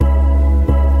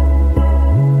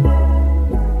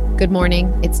Good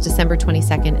morning. It's December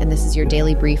 22nd, and this is your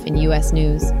daily brief in U.S.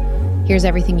 news. Here's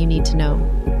everything you need to know.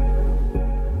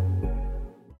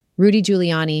 Rudy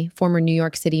Giuliani, former New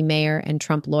York City mayor and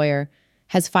Trump lawyer,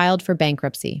 has filed for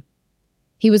bankruptcy.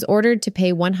 He was ordered to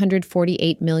pay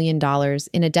 $148 million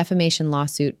in a defamation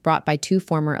lawsuit brought by two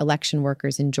former election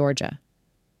workers in Georgia.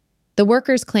 The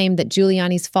workers claimed that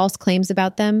Giuliani's false claims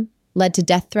about them led to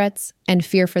death threats and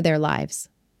fear for their lives.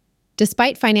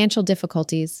 Despite financial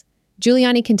difficulties,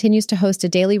 Giuliani continues to host a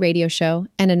daily radio show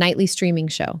and a nightly streaming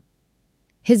show.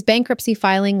 His bankruptcy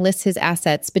filing lists his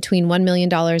assets between $1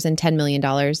 million and $10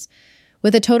 million,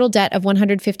 with a total debt of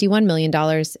 $151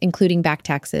 million, including back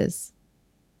taxes.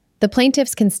 The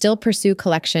plaintiffs can still pursue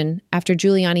collection after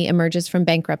Giuliani emerges from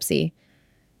bankruptcy.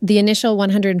 The initial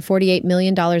 $148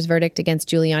 million verdict against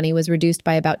Giuliani was reduced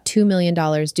by about $2 million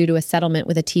due to a settlement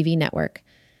with a TV network.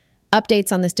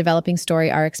 Updates on this developing story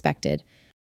are expected.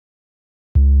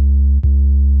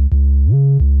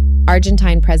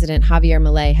 Argentine President Javier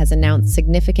Milei has announced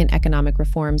significant economic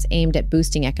reforms aimed at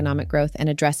boosting economic growth and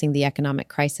addressing the economic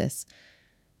crisis.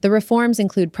 The reforms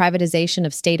include privatization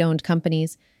of state-owned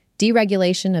companies,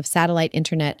 deregulation of satellite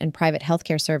internet and private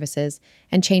healthcare services,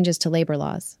 and changes to labor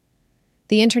laws.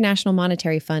 The International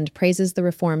Monetary Fund praises the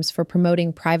reforms for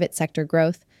promoting private sector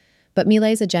growth, but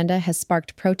Milei's agenda has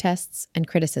sparked protests and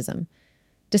criticism.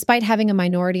 Despite having a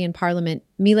minority in parliament,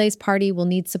 Milei's party will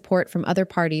need support from other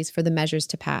parties for the measures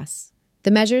to pass. The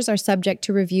measures are subject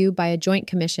to review by a joint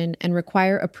commission and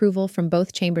require approval from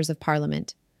both chambers of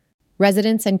parliament.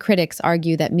 Residents and critics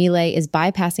argue that Milei is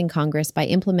bypassing Congress by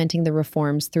implementing the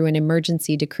reforms through an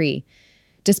emergency decree.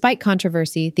 Despite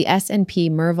controversy, the S&P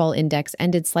Merval Index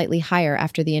ended slightly higher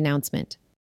after the announcement.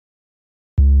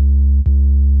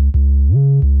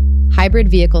 Hybrid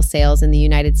vehicle sales in the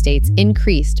United States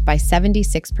increased by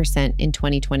 76% in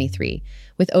 2023,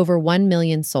 with over 1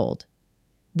 million sold.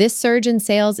 This surge in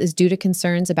sales is due to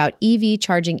concerns about EV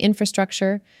charging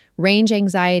infrastructure, range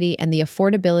anxiety, and the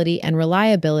affordability and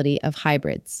reliability of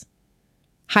hybrids.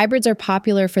 Hybrids are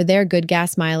popular for their good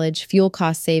gas mileage, fuel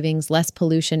cost savings, less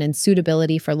pollution, and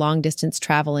suitability for long-distance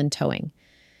travel and towing.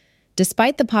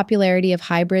 Despite the popularity of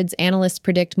hybrids, analysts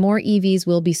predict more EVs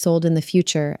will be sold in the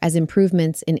future as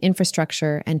improvements in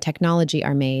infrastructure and technology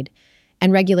are made,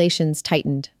 and regulations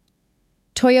tightened.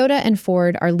 Toyota and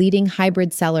Ford are leading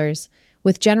hybrid sellers,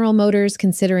 with General Motors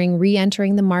considering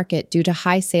re-entering the market due to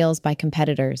high sales by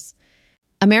competitors.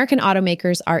 American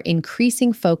automakers are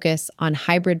increasing focus on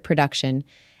hybrid production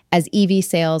as EV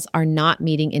sales are not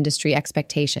meeting industry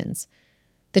expectations.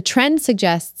 The trend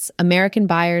suggests American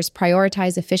buyers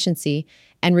prioritize efficiency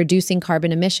and reducing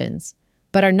carbon emissions,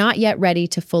 but are not yet ready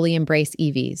to fully embrace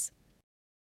EVs.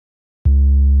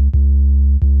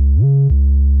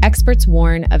 Experts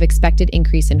warn of expected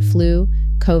increase in flu,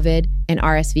 COVID, and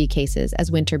RSV cases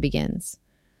as winter begins.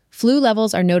 Flu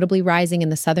levels are notably rising in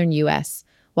the southern U.S.,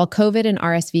 while COVID and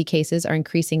RSV cases are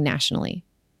increasing nationally.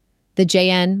 The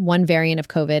JN.1 variant of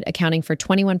COVID, accounting for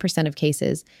 21% of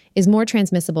cases, is more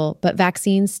transmissible, but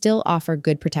vaccines still offer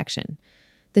good protection.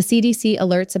 The CDC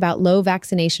alerts about low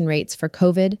vaccination rates for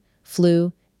COVID,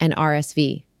 flu, and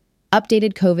RSV.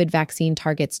 Updated COVID vaccine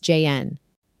targets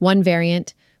JN.1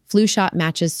 variant, flu shot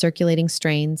matches circulating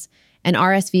strains, and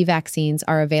RSV vaccines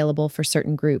are available for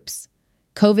certain groups.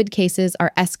 COVID cases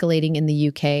are escalating in the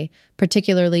UK,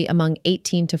 particularly among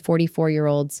 18 to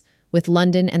 44-year-olds, with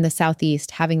London and the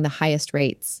Southeast having the highest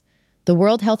rates. The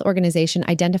World Health Organization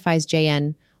identifies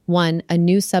JN.1, a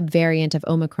new subvariant of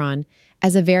Omicron,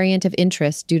 as a variant of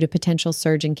interest due to potential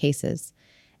surge in cases.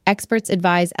 Experts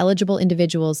advise eligible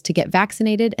individuals to get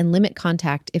vaccinated and limit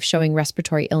contact if showing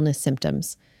respiratory illness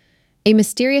symptoms. A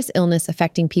mysterious illness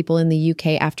affecting people in the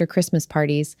UK after Christmas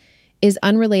parties is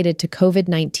unrelated to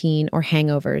COVID-19 or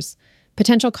hangovers,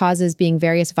 potential causes being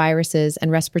various viruses and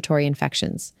respiratory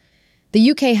infections.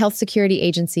 The UK Health Security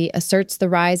Agency asserts the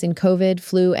rise in COVID,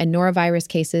 flu, and norovirus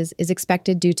cases is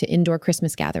expected due to indoor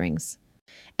Christmas gatherings.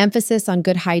 Emphasis on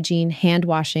good hygiene, hand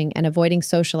washing, and avoiding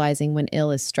socializing when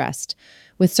ill is stressed,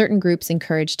 with certain groups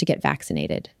encouraged to get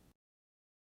vaccinated.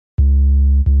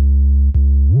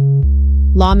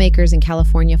 Lawmakers in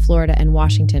California, Florida, and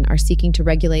Washington are seeking to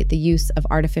regulate the use of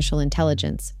artificial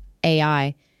intelligence,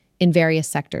 AI, in various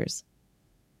sectors.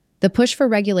 The push for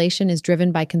regulation is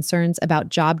driven by concerns about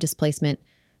job displacement,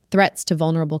 threats to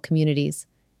vulnerable communities,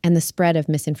 and the spread of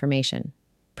misinformation.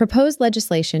 Proposed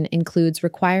legislation includes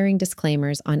requiring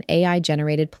disclaimers on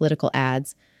AI-generated political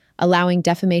ads, allowing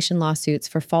defamation lawsuits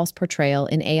for false portrayal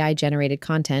in AI-generated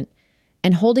content,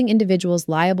 and holding individuals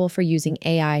liable for using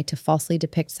AI to falsely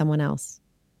depict someone else.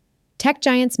 Tech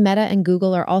giants Meta and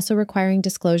Google are also requiring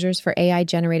disclosures for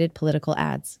AI-generated political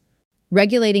ads.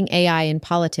 Regulating AI in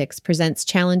politics presents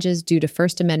challenges due to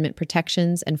First Amendment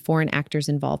protections and foreign actors'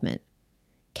 involvement.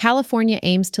 California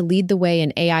aims to lead the way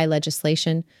in AI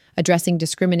legislation, addressing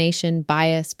discrimination,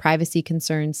 bias, privacy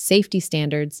concerns, safety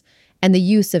standards, and the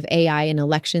use of AI in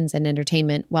elections and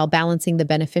entertainment while balancing the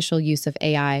beneficial use of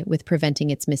AI with preventing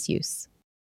its misuse.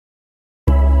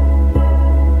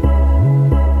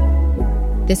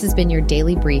 This has been your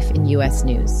daily brief in U.S.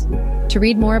 news. To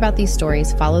read more about these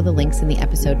stories, follow the links in the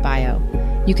episode bio.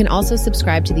 You can also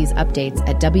subscribe to these updates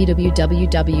at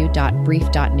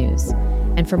www.brief.news.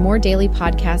 And for more daily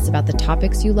podcasts about the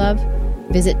topics you love,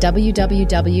 visit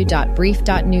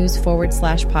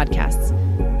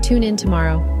www.brief.news/podcasts. Tune in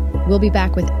tomorrow. We'll be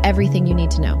back with everything you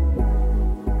need to know.